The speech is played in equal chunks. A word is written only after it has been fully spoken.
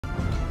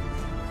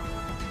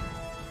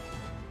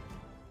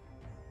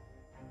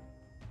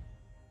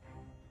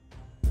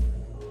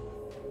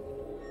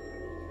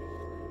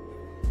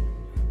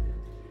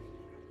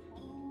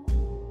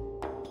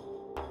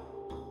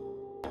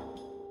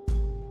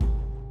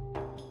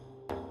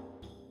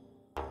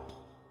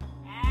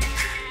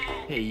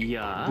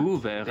Ja.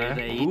 Bouvere.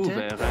 Bereite.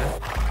 Bouvere.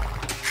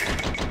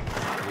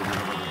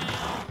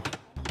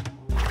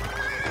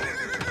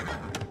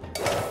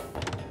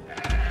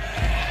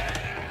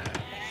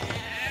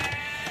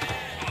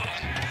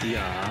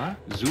 Ja.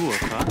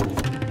 Surfa.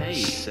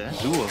 Heise.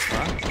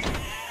 Surfa.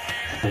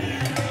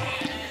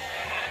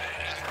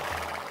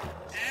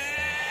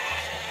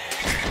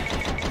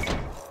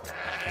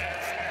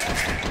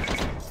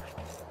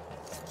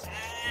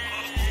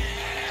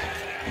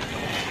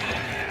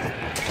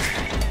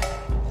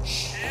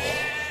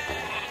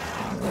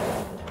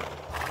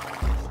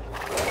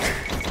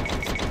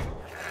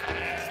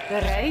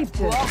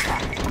 Bereite.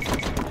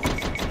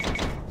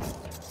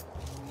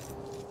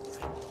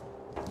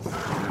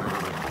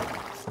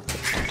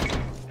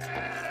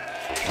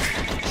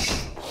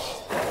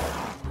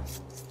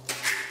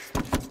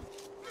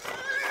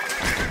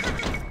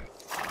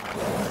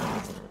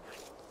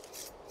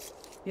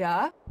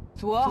 Ja,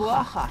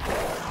 Tuacha.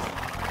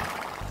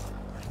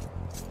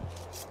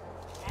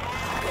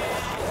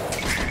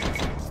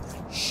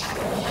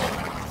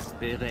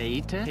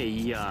 Bereite.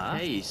 Ja.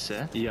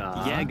 Heise.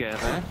 Ja.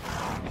 Jägere.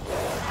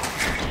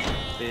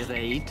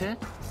 Bereite.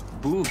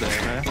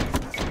 Bouvere.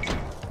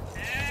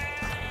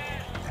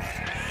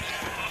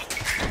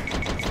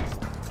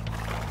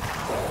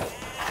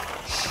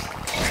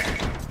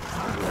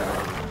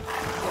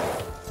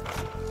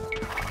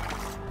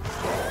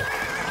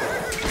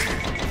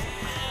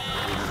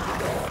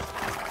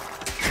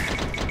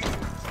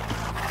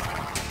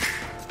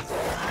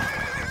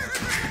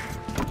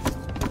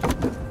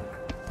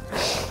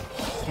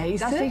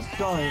 Das ist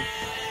toll.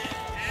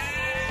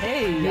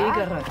 Hey,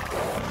 Jäger.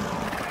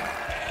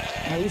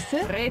 Heiße?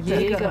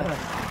 Jäger.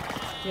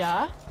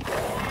 Ja.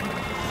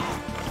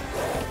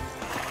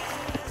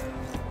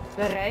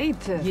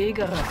 Bereite.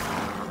 Jäger.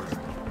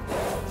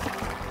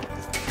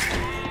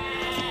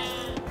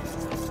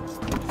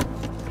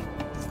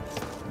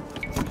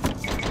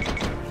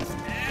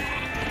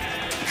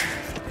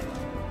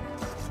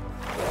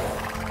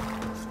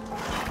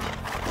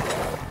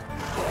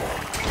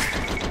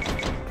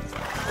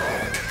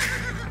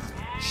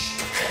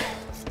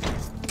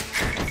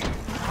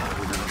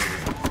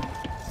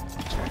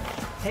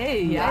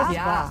 Hey, ja,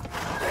 ja.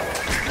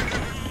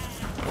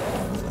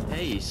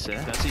 Heise.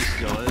 Das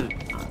ist toll.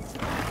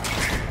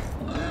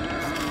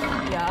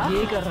 Ja.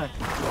 Jäger.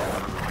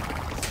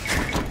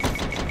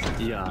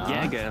 Ja.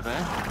 Jägere.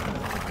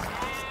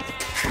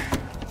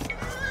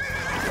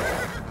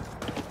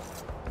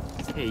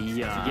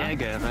 Ja.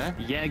 Jägere.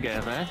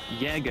 Jägere.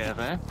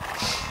 Jägere.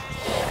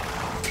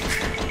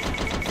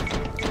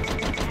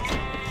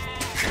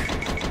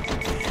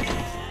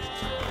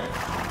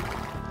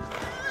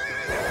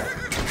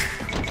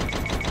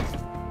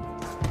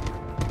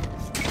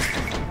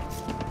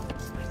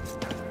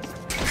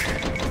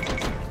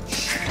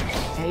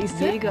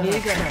 Jäger.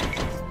 Jäger.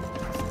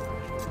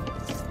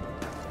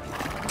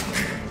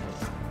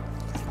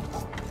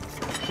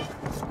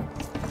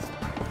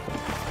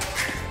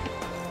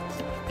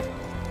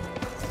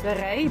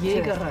 Bereit.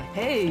 Jäger.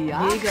 Hey,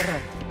 ja. Jäger.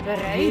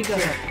 Bereit.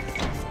 Jäger.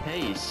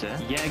 Heise.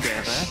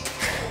 Jägere.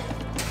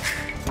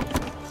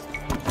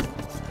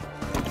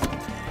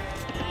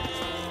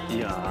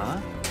 Ja.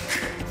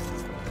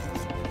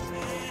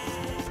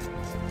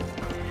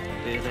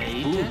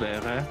 Bereite.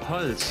 Bouvere.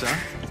 Holzer.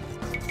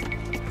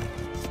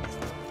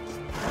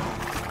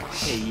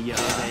 Ja.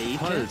 Bereite.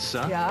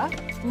 Holzer. Ja.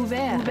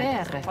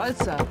 Bouvere.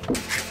 Holzer.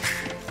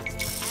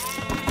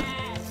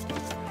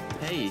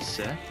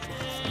 Heise.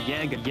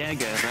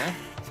 Jägere.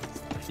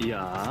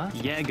 Ja.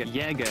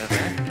 Jägere.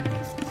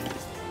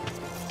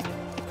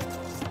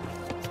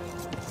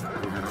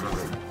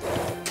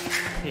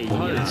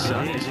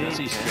 Holzer. Das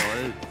ist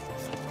toll.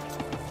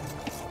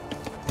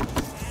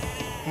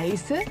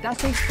 Heiße?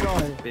 Das ist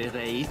toll.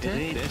 Bereite.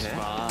 Das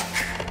war.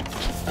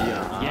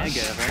 Ja.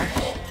 Jägere.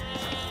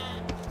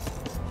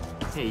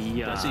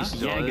 Ja. Das ist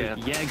Jäger.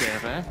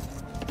 Jägere.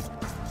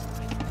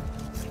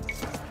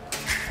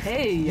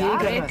 Hey,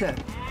 ja. Jäger.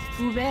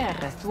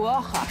 Bouvere.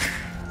 Tuacha.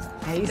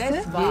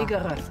 Heiße?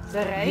 Jäger.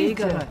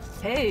 Bereit.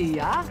 Hey,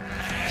 ja.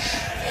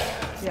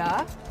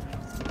 Ja.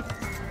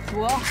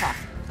 Tuacha.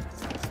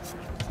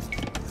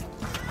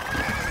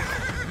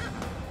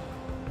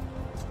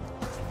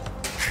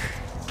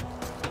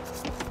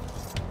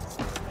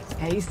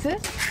 Heiße?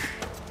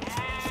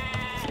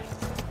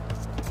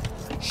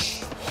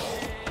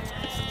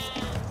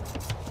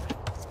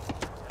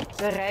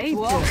 Bereit.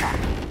 Tuacha.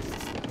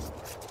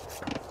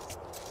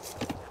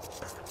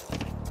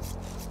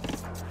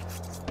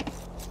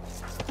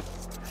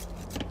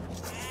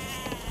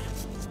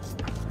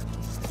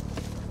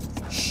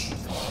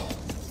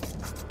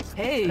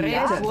 Hey,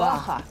 ja.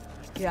 Tuacha.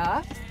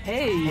 Ja.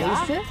 Hey, ja.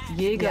 Heiße?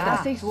 Jäger. Ja.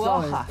 Das ist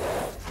Tuacha.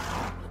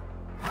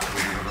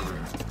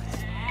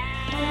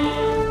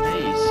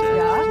 Heise.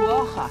 Ja.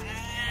 Tuacha.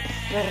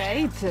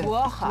 Bereit.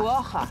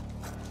 Tuacha.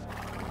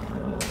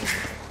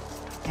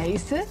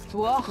 Heiße?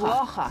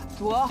 Tuacha.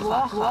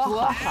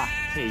 Tuacha.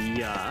 Hey,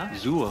 ja.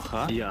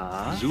 Suche.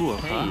 Ja.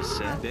 Suche.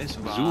 Heiße.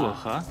 Das war.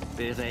 Suche.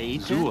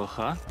 Bereit.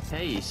 Suche.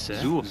 Heiße.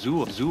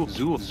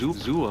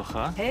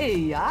 Suche.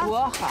 Hey, ja.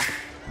 Woche.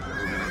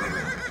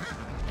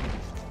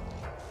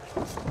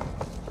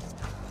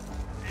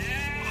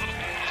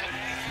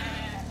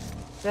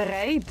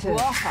 Bereit.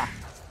 Woche.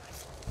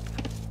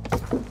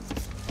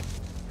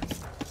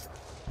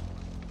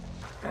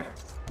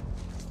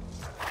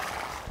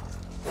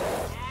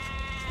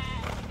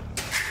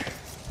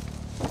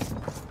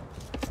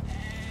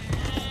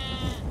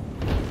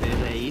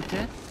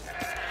 Bereit.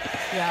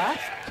 Ja.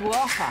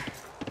 Woche.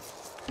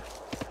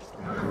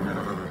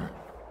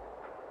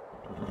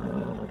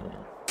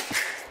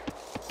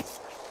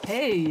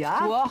 Hey,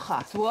 ja. Woche.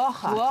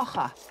 Woche.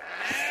 Woche.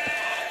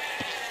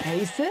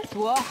 Heiße.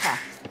 Woche.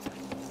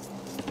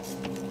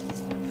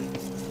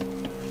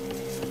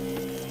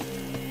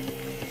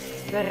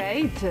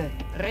 Bereit.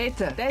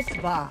 Rete.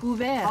 Das war.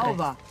 Ouvert.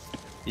 Over.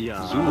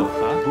 Ja.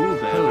 Suche.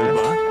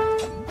 Buvere.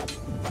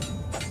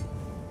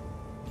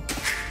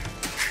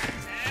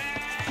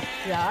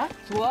 Ja.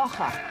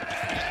 Woche.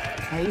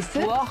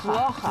 Heiße. Woche.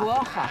 Woche.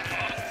 Woche.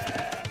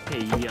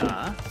 Hey,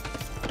 ja.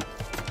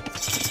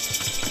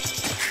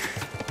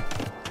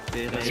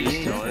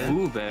 Bereit.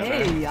 Buvere.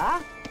 Hey, ja.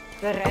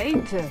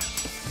 Bereit.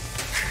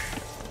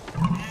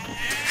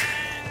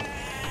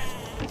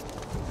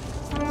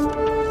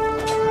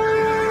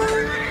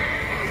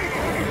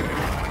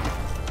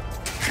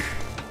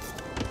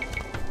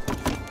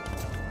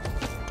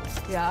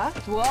 Ja.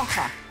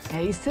 Woche.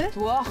 Heiße.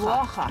 Woche.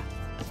 Woche.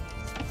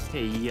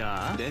 Hey,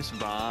 ja. Das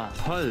war.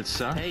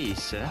 Holzer.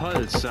 Heiße.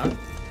 Holzer.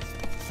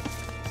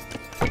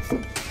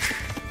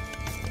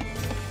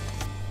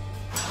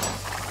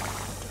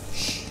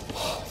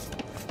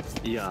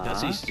 Ja.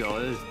 Das ist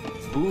soll.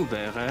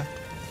 Buvere.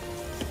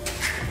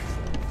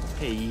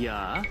 Hey,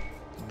 ja.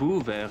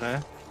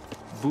 Buvere.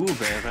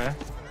 Buvere.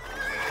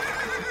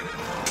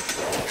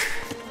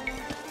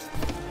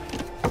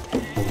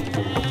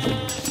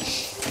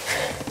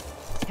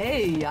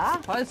 Hey, ja.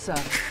 Holzer.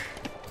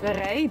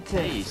 Bereit.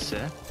 Heiße.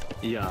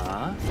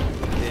 Ja.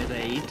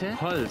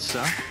 Bereit.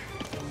 Holzer.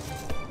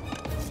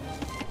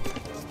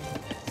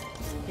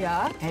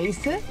 Ja.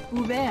 Heiße.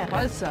 Ouvert.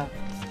 Holzer.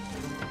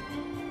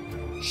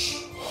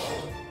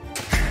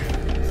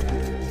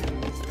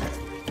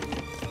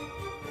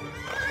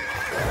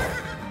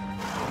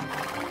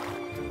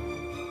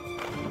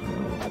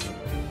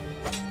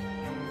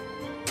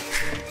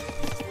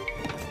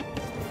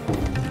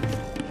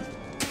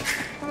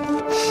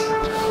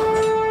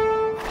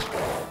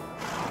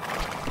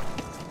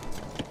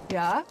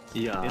 Ja.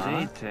 Ja.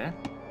 Rete.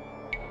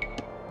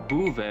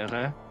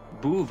 Buvere.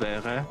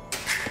 Buvere.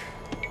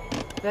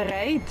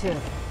 Bereit.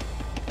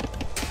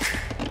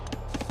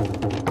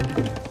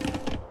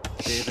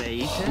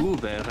 Bereit.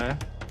 Buvere.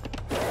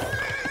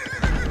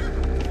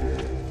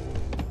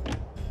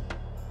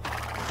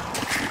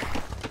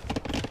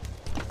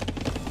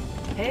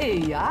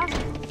 Hey, ja.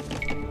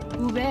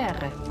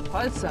 Ouvert.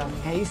 Holzer.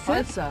 Heiße.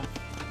 Holzer.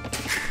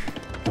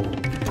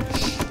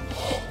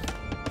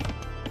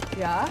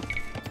 Ja.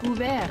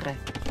 Ouvert.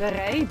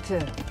 Bereit.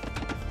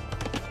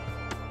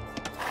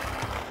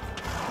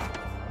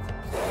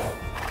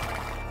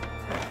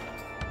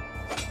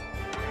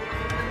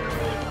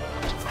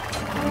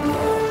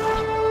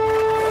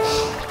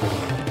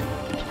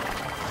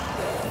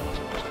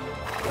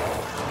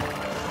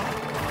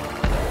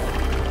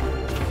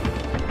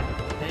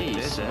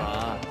 Heiße.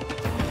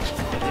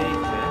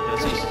 Rete.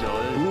 Das ist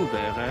soll.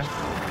 Buvere.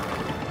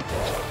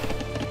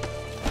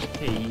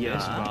 Hey,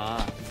 Das ja.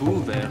 war.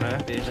 Buvere.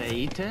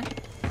 Bereit.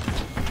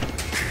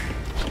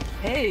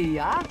 Hey,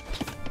 ja.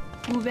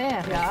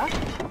 Ouvert. Ja.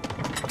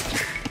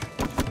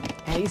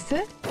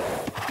 Heiße.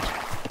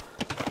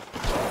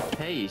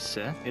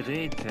 Heiße.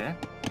 Rete.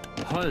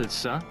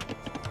 Holzer.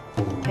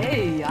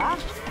 Hey, ja.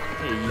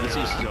 Hey, Das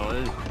ja. ist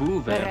soll.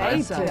 Buvere.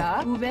 Bereit. Ja.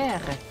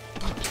 Ouvert.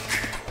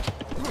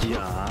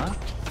 Ja.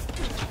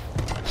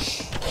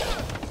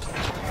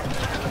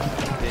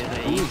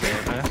 Bereit.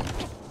 Buvere.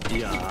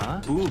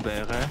 Ja.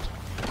 Buvere.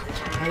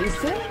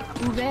 Heiße.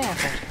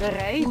 Ouvert.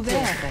 Bereit.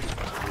 Ouvert.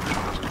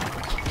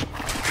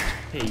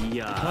 Hey,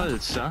 ja.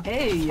 Holzer.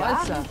 Hey, ja.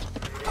 Holzer.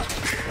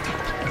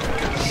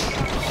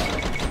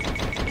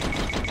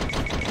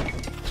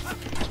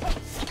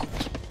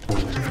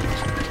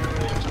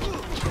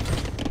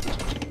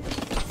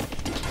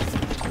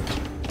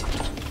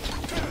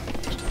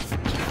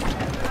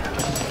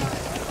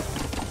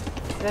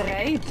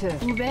 Bereit.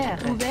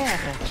 Ouvert.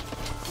 Ouvert.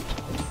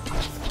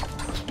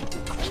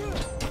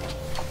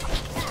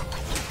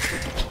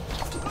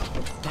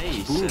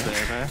 Heiße.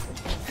 Buvere.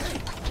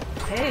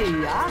 Hey,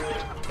 ja.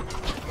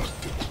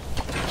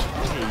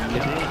 Hey,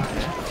 ja.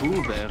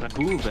 Buvere.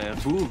 Buvere.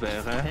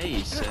 Buvere.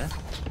 Heiße.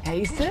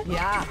 Heiße.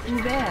 Ja.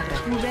 Ouvert.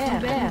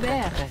 Ouvert.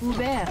 Ouvert.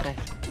 Ouvert.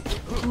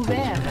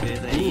 Ouvert.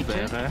 Bereit.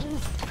 Buvere.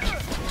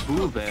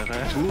 Buvere.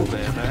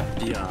 Buvere.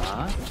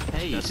 Ja.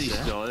 Heiße. Das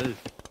ist soll.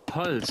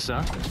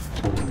 Holzer.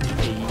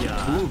 Hey, ja.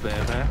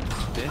 Buvere.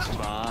 Das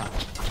war.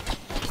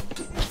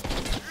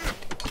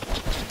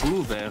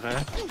 Buvere.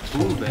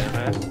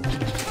 Buvere.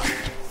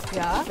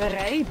 Ja,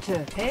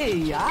 bereite.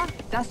 Hey, ja,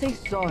 dass ich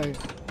soll.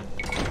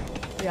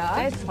 Ja,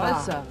 es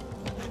Wasser.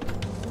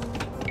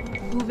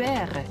 Du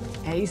wäre.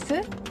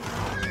 Heiße?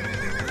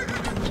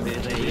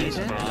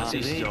 Bereite. Das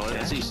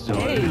ist soll.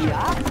 Hey,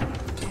 ja.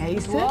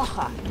 Heiße?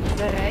 Woche.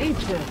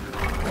 Bereite.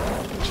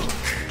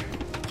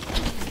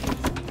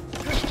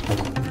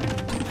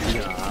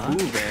 Ja.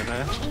 Wäre.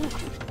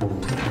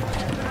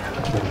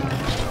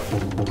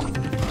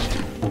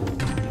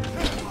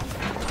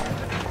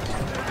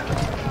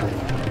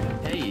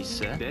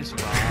 Heiße. Das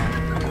war.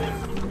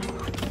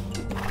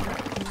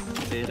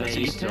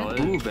 Bereite.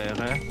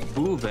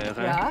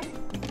 Wäre. Ja.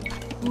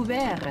 Du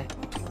wäre.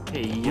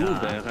 Hey,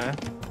 ja. Wäre.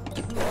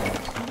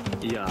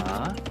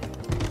 Ja.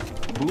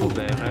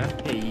 Wäre.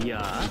 Hey,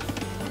 ja.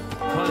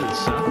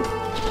 Holzer.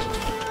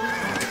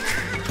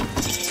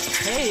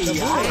 Hey,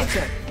 ja.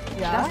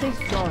 Ja. Dass ich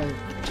soll.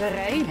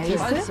 Bereite.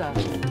 Holzer.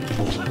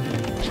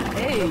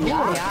 Hey,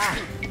 ja. Ja.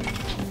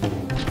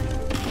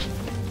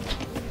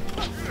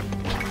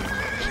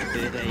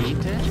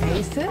 Bereite.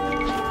 Heiße?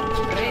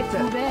 Bereite.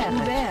 Du wäre.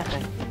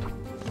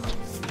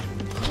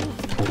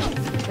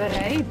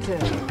 Bereite.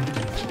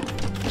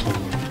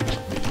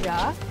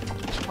 Ja.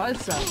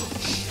 Holzer.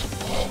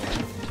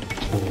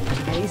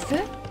 Heiße?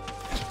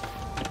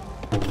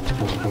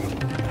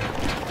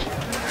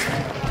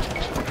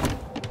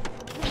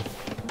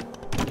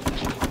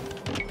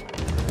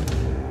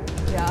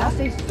 Ja. Dass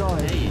ich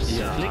soll. Hey,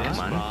 ja.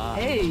 Klickmann.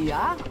 Hey,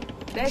 ja.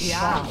 Das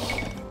war.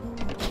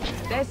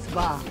 Das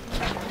war.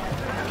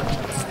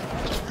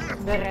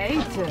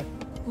 Bereite.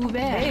 Du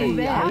wäre.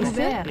 Hey, ja. Du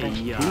wäre.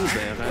 Ja.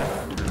 Wäre.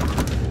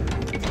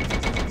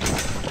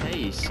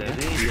 Heiße.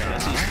 Ja.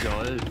 Das ist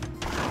soll.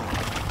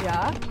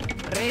 Ja.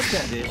 Rete.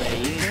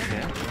 Bereite.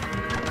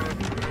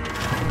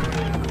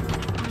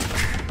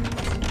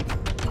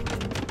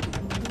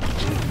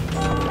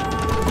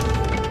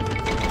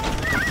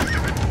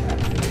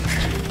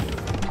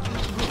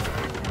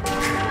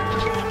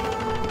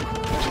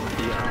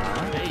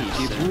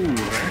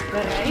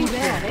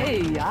 Bereite.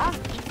 Hey, ja.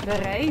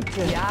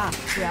 Bereite. Ja.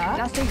 Ja.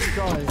 Dass ich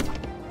soll.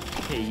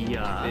 Hey,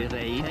 ja.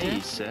 Bereite.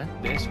 Heiße.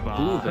 Das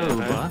war.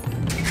 Wäre.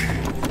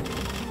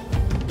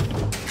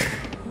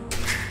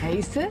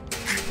 Heiße?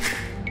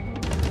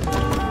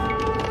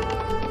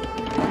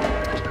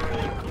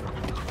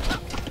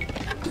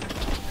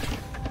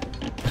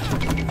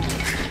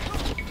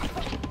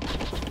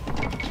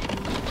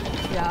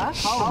 Ja,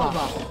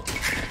 Hauber.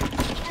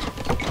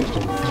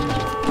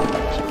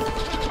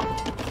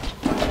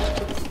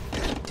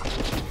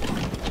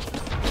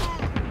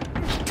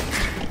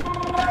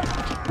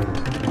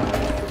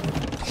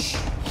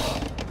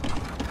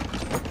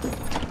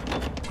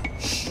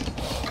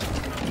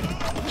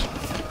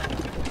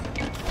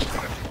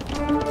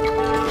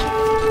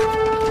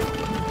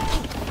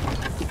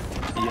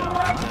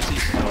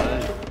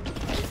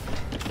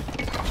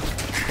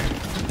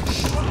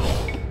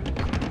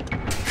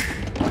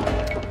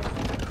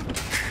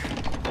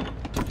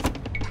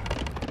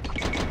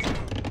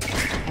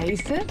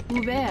 Heiße? Du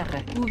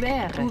wäre.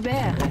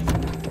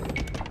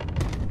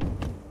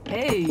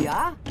 Hey,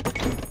 ja.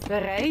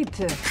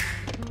 Bereite.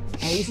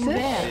 Heiße?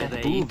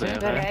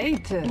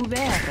 Bereite. Du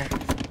wäre.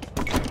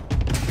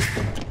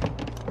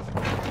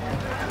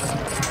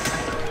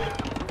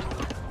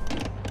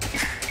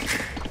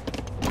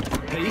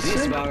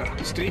 Heiße war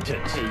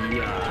streetet.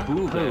 Ja.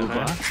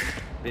 Wäre.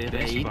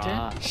 Bereite.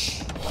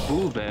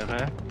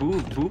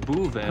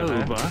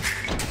 Wäre.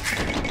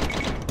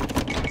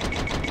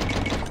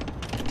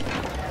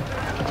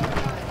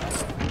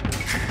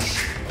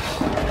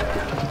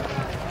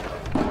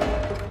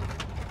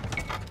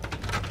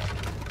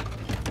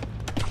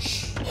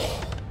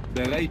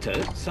 Bereite.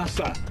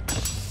 Sasa.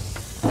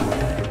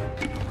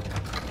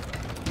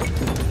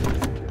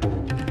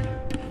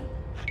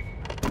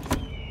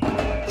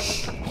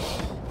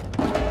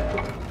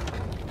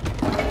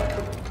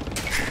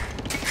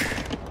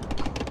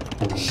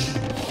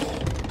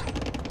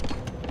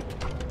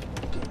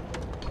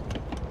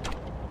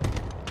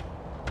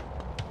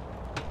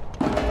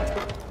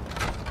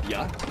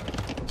 Ja.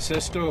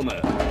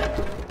 Systeme.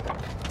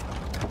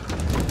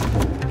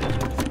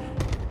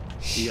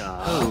 Ja.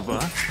 Over.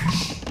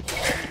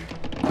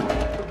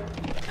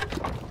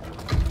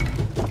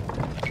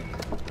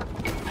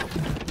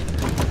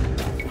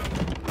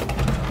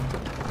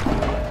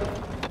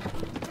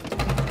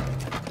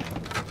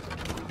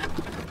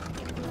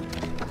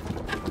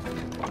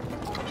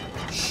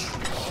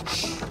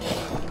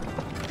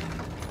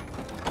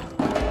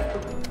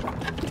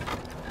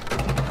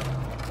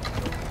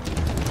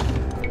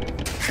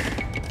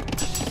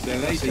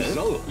 Bereite.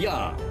 So.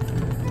 Ja.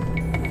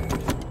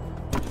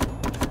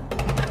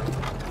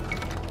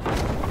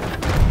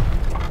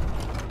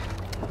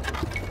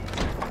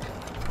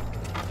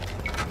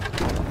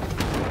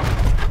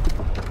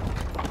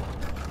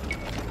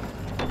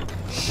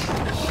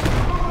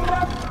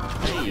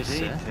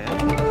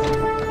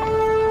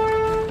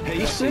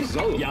 Heiße.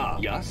 So. Ja.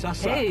 Ja.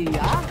 Sasa. Hey,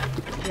 ja.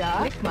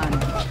 Ja. Blickmann.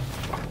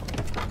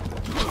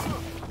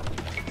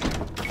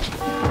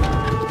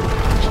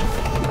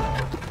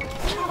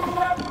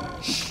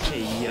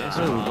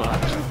 Ja. Over.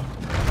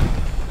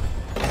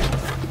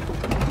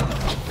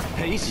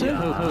 Pace.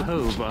 Ja.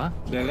 Over.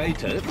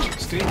 Bereitet.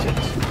 Streetet.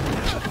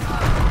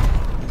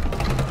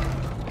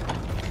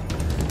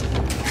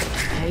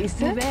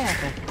 Pace. Ouvert.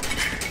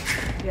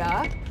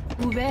 Ja.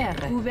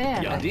 Ouvert.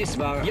 Ouvert. Ja, dies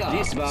war. Ja.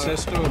 Dies war.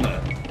 Zerstören.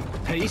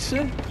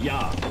 Pace.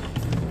 Ja.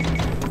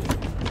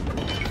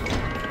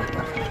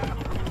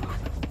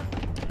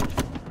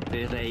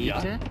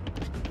 Bereite.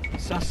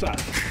 Sassa.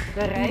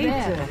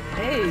 Bereite.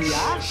 Hey,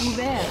 ja.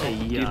 Ouvert.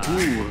 Ja.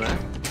 Gebure.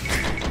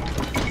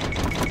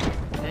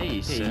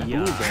 Pace.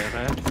 Ja.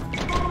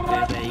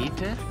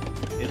 Bereite.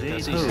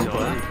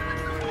 Resistor.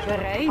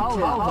 Bereite.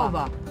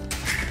 Over.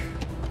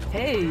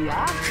 Hey,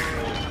 ja.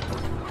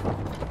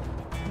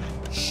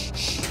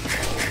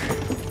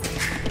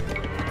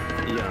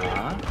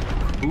 Ja.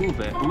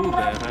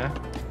 Ubere.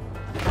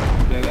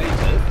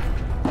 Bereite.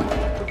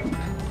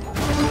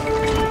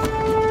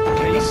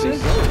 Pace.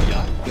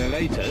 Ja.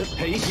 Bereite.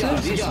 Pace. Ja,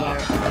 dies war.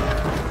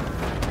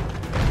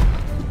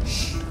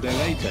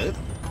 Bereite.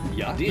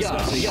 Ja, dies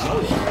war. Ja.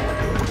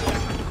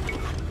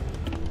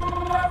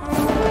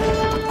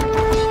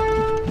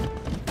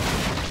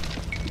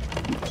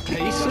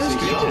 Pace.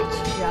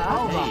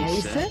 Ja,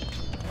 Pace.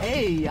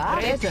 Hey, ja.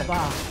 Rette.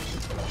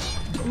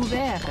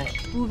 Ouvert.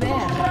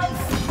 Ouvert.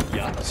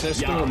 Ja,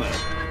 zerstören.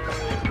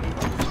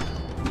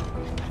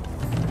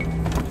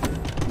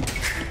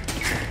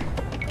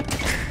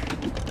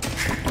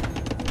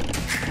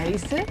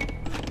 Pace.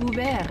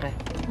 Ouvert.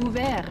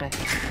 Ouvert.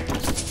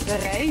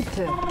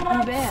 Bereite.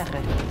 Ouvert.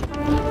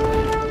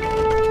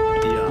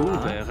 Ja.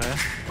 Ouvert.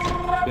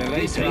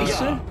 Bereite.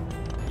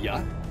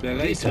 Ja.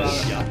 Bereite.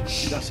 Ja.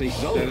 Das ich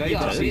soll.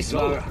 Bereite. Dies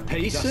war.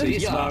 Pace.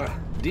 Dies war.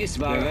 Dies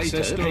war.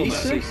 Pace.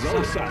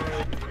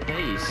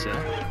 Pace.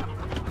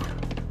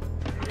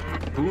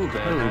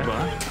 Ouvert.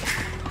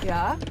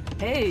 Ja.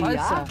 Hey,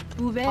 ja.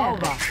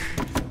 Ouvert.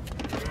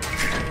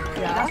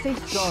 Ja. Das ich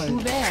soll.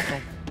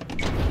 Ouvert.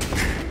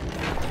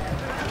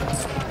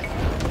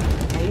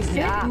 Pace.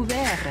 Ja.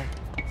 Ouvert.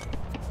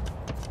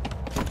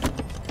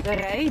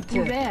 Bereite.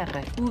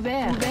 Ouvert.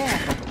 Ouvert.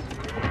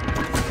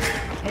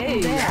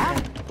 Hey, ja.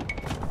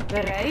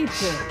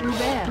 Bereite.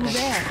 Ouvert.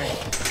 Ouvert.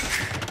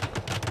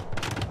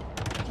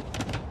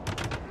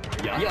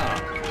 Ja. Ja.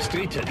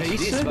 Streetet.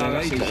 Pace.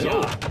 Bereite.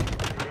 Ja.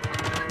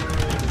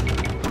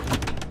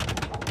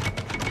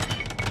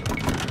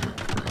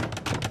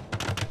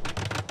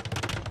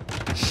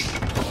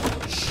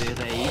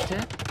 Bereite.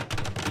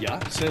 Ja.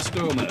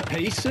 Zerstören.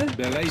 Pace.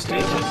 Bereite.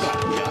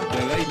 Ja.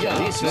 Bereite.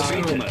 Ja.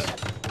 Zerstören.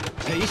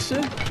 Pace.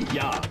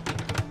 Ja.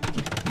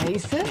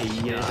 Pace.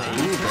 Ja.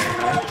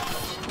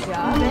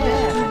 Ja.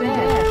 Ouvert.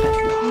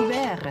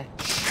 Ouvert.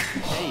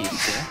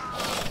 Pace.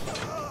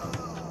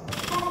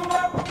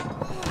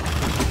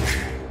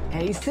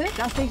 Pace.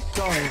 Das ich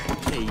soll.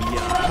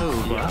 Ja.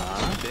 Over.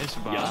 Das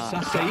war. Ja.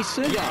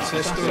 Pace. Ja.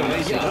 Zerstören.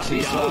 Ja.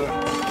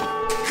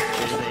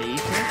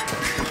 Bereite.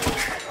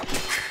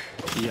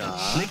 Ja.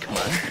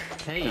 Schlickmann.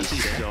 Pace.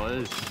 Ich soll.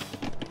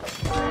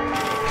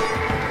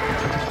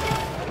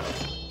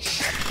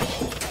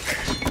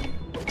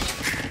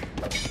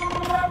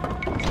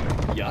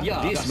 Ja,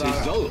 ja, das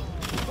ist so.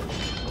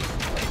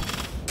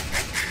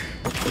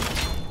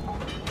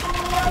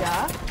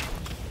 Ja.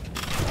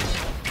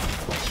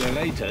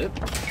 Bereite.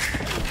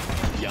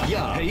 Ja,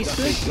 ja, Pace. Das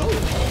ist so.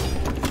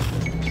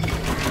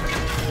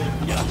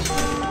 Ja.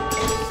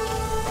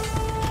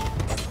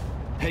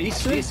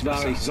 Pace. Das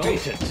war ich so.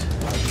 Bereite.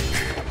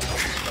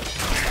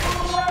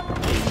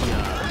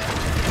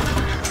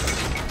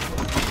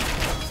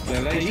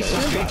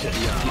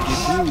 Ja.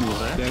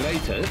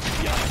 Bereite.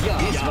 Ja, ja,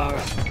 dies war.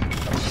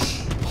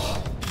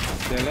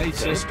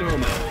 Bereite.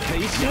 Stürme.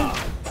 Pace. Ja.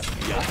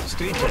 Ja,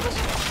 streetet.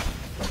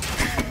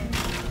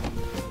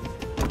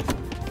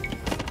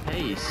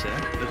 Pace.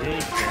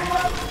 Bereite.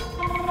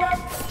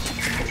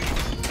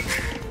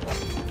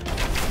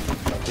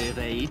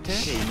 Bereite.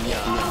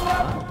 Ja.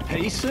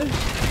 Pace.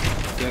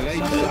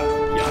 Bereite.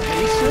 Ja,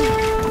 Pace.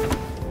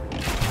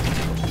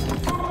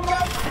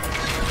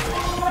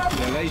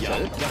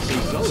 Bereite. Das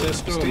ist so.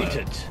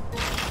 Zerstört.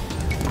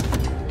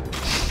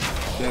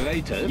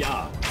 Bereite.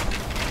 Ja.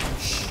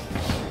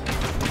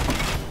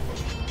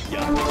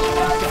 Ja.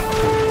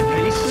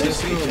 Pace.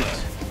 Zerstört.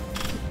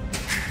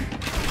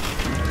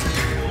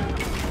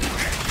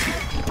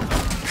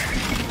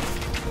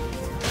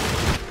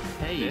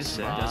 Pace.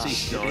 Das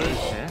ist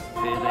sollte.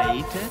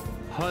 Bereite.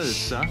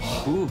 Holzer.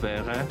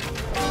 Buvere.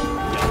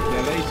 Ja.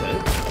 Bereite.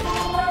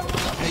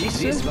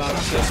 Pace. Das war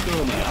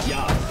zerstört.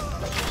 Ja.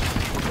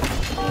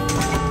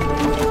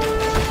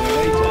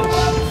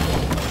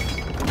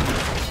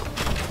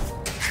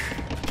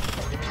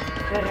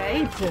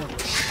 Bereite.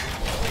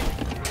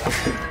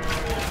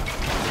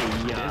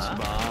 Ja, das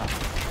war.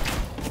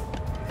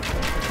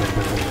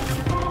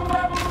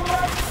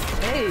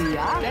 Hey,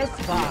 ja, das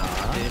war. Ja,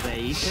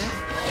 bereite.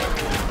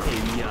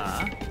 Ja.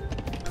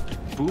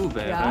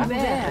 Buvere. Ja,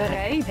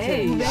 bereite.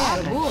 Hey, ja,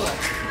 Buvere.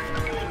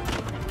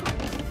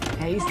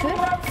 Pace.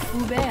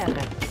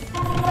 Buvere.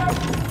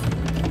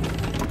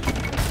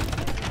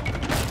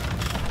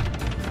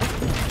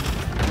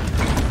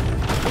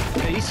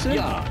 Heiße?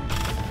 Ja.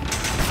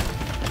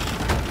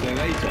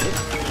 Bereitet?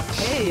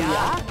 Hey,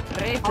 ja.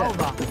 Rete.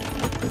 Over.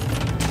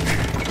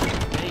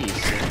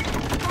 Heiße.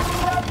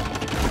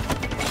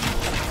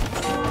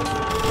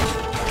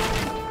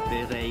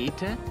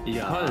 Bereite?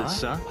 Ja.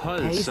 Holzer?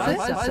 Holzer?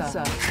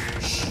 Holzer.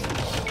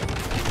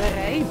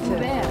 Bereite.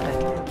 Wäre.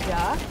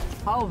 Ja.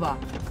 Over.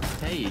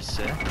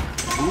 Heiße.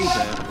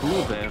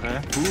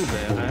 Bubere.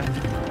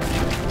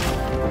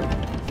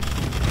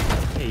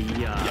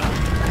 Ja.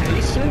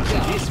 Heiße?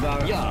 Ja. Dies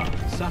war... Ja.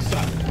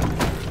 Sasa.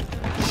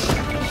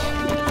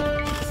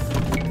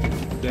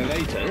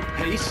 Bereitet?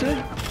 Heiße?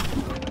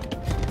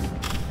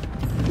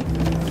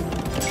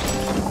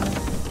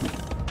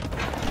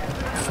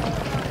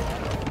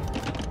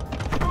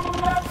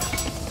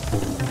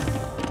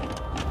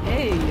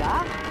 Hey,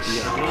 ja.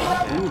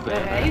 Ja. Bubere.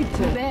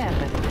 Bereite.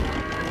 Wäre.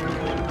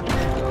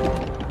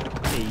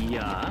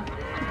 Ja.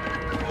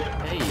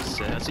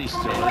 Heiße. Das ist so.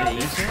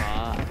 Heiße.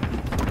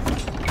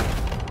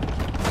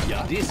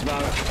 Ja. Dies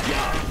war...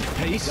 Ja.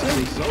 Heiße? Das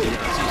ist so.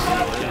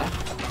 Ja.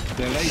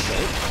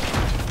 Bereitet?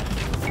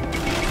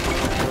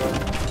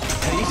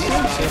 Heiße?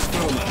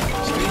 Zerstörme.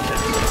 Später.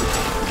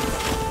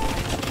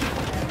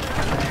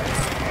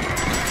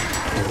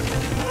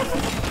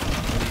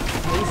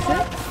 Heiße?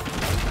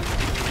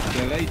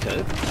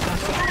 Bereitet?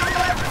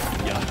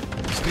 Ja.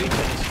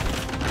 Später.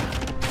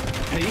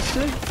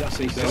 Heiße? Das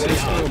ist so.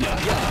 Zerstörme.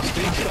 Ja.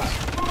 Später.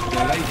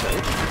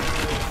 Bereitet?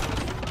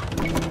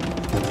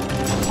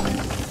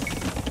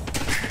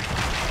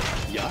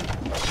 Ja.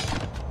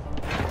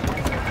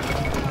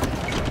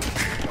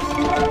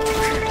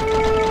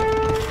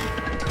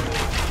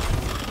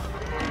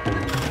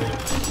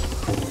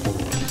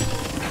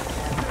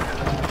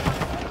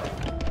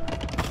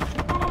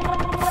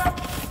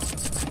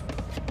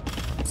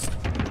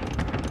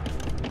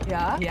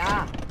 Ja.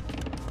 Ja.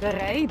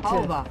 Bereite.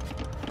 Over.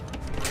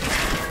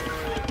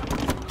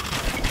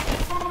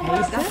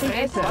 Heiße?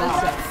 Rete.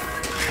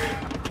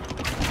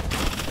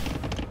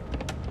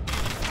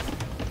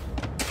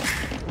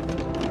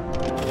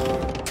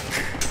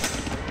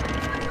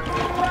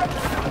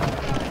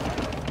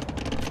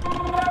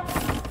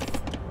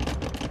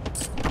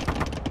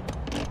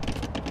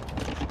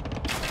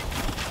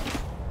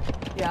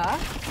 Ja.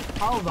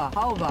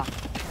 Over.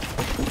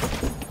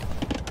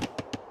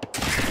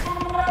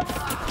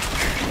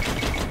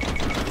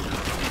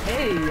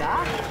 Hey, ja.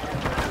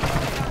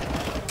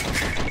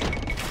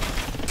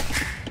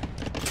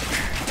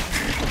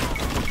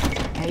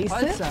 Heiße?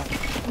 Holzer.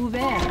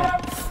 Wäre.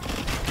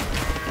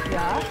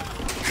 Ja.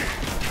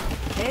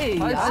 Hey,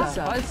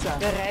 Holzer.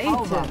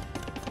 Bereite.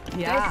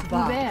 Ja,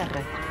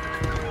 wäre.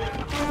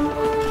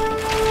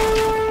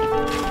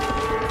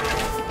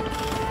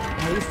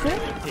 Heiße?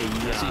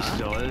 Das ist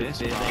soll.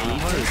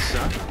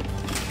 Holzer.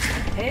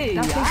 Hey,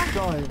 das ist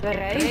soll.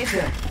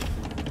 Bereite.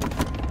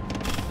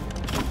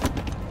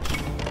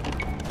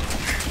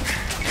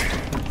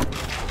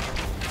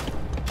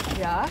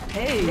 Ja.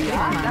 Hey,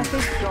 ja, das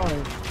ist soll.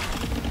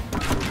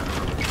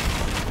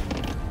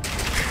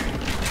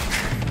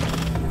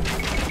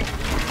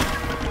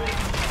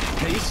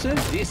 Heiße?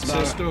 Dies war...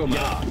 Zerstörme.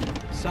 Ja.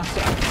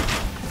 Sasa.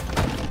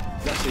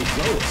 Das ist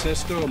so.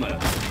 Zerstörme.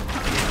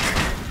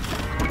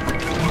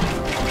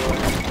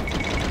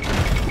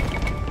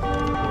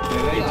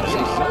 Bereitet? Das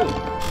ist so.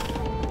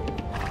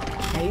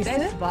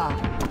 Heiße? War.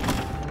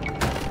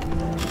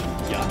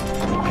 Ja.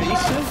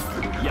 Heiße?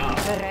 Ja.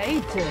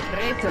 Bereite.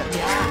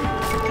 Ja.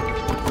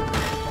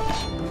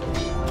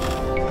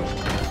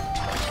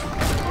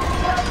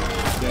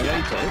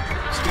 Bereitet?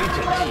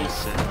 Später.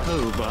 Heiße.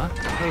 Over.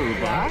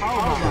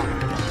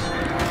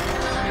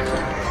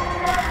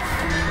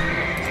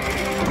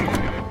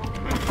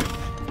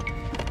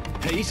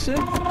 Heiße?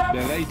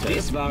 Bereitet?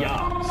 Dies war...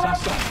 Ja.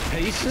 Sasa.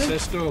 Heiße?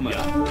 Zerstörme.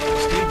 Ja.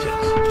 Später.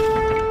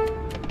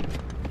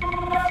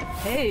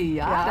 Hey,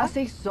 ja, das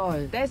ich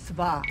soll. Das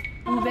war.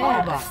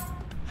 Wäre.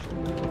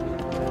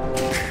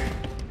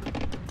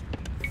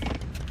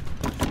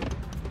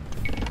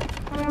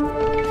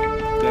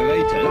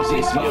 Bereitet?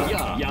 Dies war...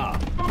 Ja.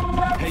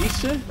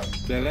 Heiße?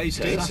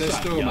 Bereitet?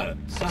 Zerstörme.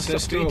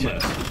 Zerstörme.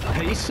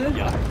 Heiße?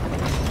 Ja.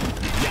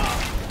 Ja.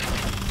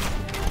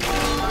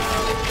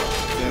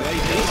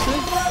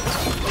 Bereitet?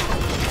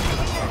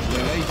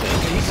 Bereitet?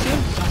 Heiße?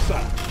 Sasa.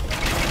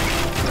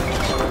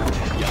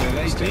 Ja.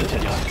 Bereitet?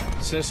 Ja.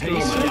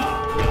 Zerstörme. Ja.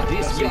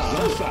 Dies ja.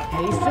 Sasa.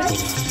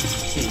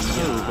 Heiße?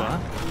 Over.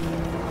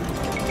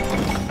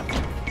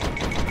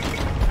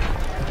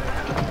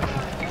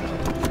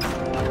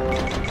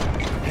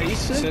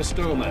 Heiße?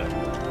 Zerstörme.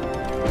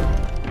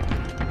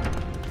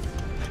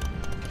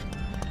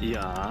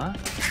 Ja.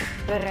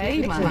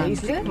 Bereit, Mann.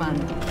 Bereitet?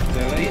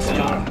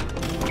 Ja.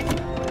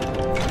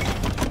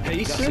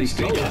 Heiße?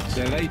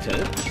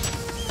 Bereitet?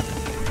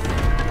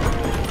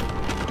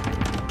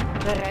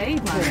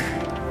 Bereit, Mann.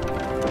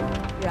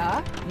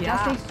 Ja,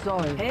 das ich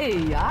soll. Hey,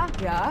 ja.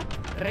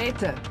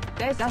 Rete.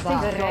 Das ich soll.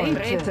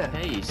 Rete.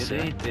 Heiße.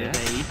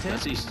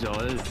 Das ist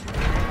soll.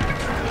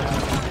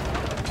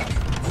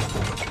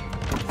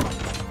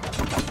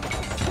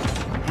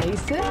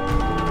 Heiße?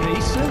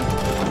 Heiße?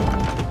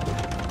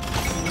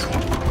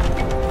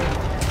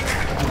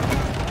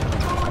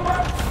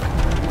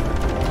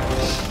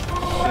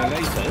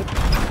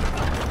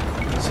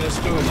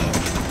 Zerstören.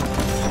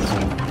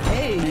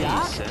 Hey,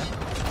 ja. Heise.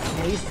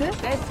 Heise,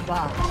 das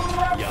war.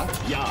 Ja,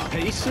 ja.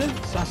 Heise,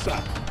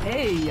 Sasa.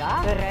 Hey,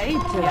 ja.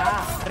 Bereite.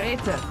 Ja,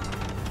 Rete.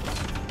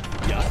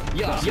 Ja,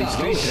 ja, das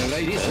ist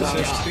richtig. Das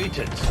ist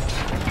richtig.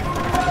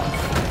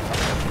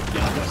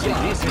 Ja, das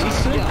ist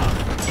richtig. Ja.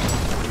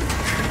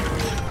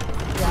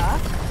 Ja.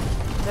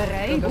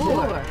 Bereite.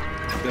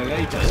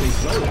 Bereit, das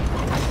ist so.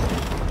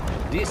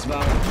 Dies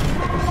war...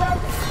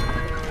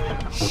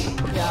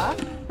 Ja.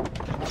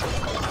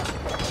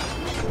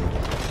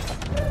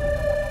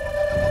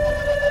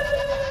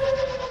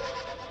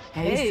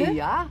 Heise,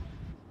 ja.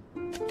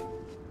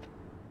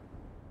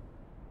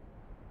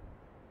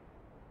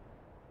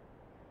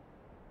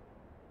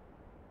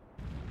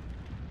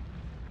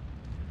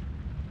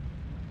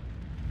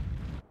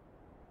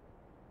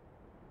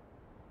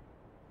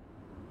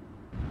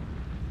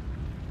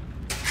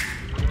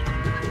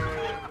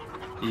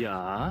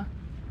 Ja.